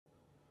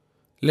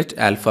Let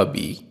alpha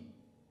be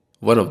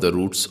one of the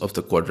roots of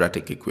the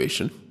quadratic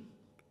equation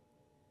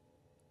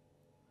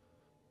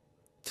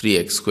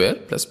 3x square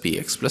plus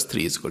px plus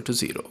 3 is equal to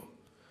 0.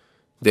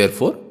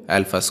 Therefore,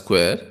 alpha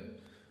square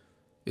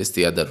is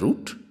the other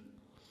root.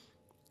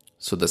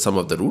 So the sum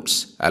of the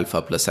roots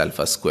alpha plus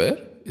alpha square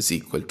is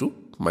equal to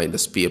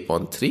minus p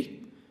upon 3,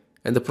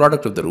 and the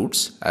product of the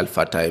roots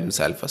alpha times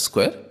alpha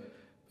square,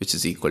 which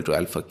is equal to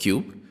alpha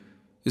cube,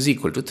 is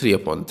equal to 3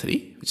 upon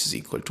 3, which is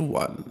equal to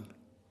 1.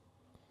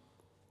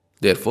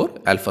 Therefore,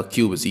 alpha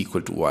cube is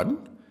equal to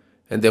 1,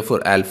 and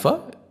therefore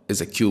alpha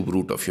is a cube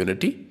root of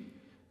unity,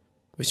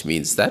 which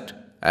means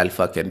that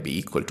alpha can be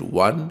equal to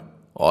 1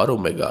 or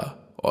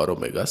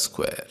omega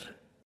square.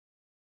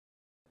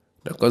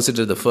 Now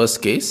consider the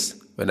first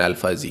case when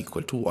alpha is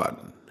equal to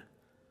 1.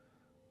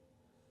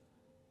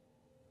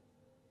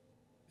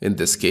 In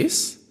this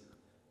case,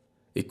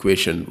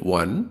 equation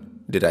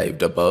 1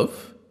 derived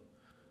above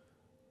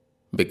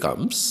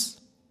becomes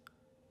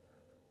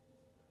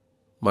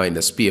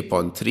minus p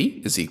upon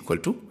 3 is equal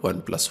to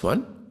 1 plus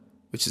 1,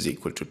 which is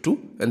equal to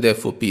 2, and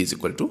therefore p is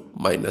equal to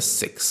minus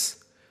 6.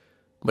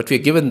 But we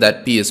are given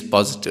that p is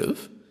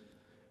positive,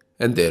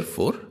 and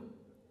therefore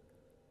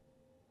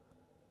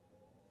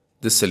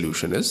this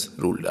solution is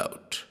ruled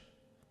out.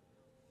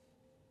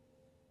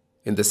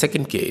 In the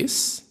second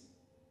case,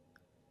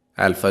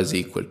 alpha is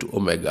equal to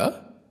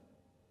omega,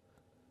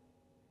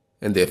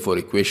 and therefore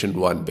equation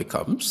 1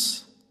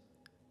 becomes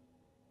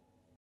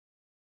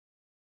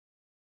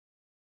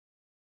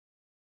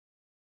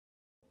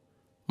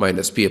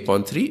minus p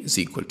upon 3 is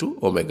equal to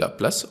omega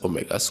plus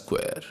omega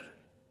square.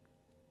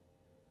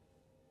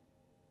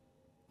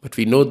 But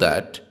we know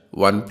that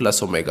 1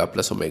 plus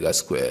omega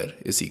square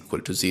is equal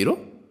to 0,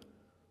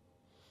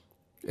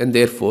 and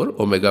therefore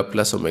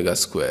omega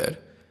square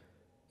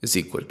is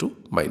equal to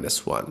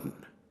minus 1.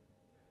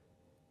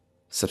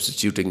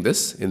 Substituting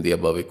this in the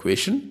above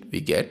equation,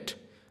 we get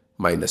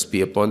minus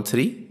p upon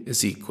 3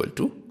 is equal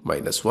to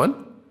minus 1,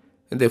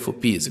 and therefore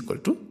p is equal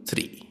to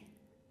 3.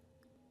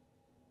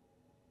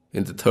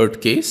 In the third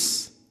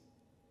case,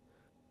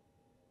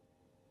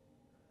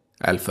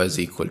 alpha is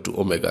equal to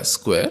omega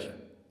square,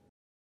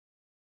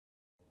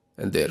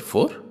 and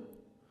therefore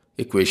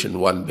equation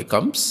 1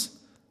 becomes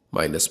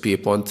minus p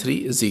upon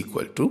 3 is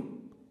equal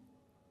to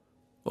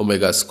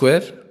omega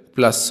square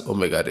plus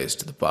omega raised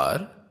to the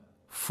power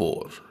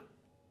 4.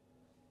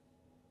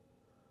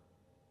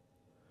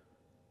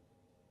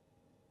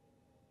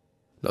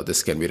 Now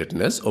this can be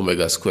written as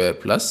omega square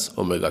plus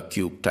omega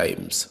cube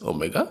times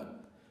omega,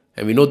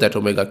 and we know that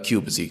omega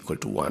cube is equal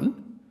to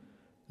 1.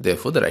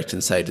 Therefore the right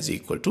hand side is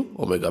equal to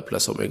omega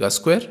plus omega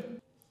square,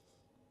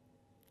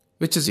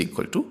 which is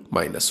equal to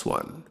minus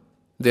 1.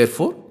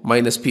 Therefore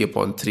minus p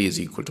upon 3 is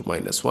equal to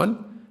minus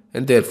 1,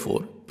 and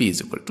therefore p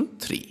is equal to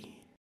 3.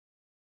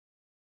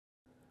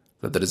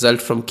 Now the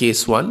result from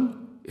case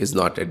 1 is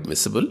not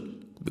admissible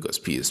because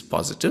p is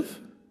positive,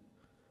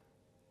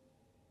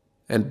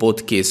 and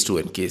both case 2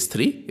 and case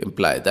 3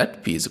 imply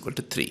that p is equal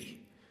to 3.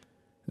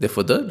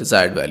 Therefore the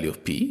desired value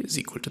of p is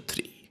equal to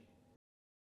 3.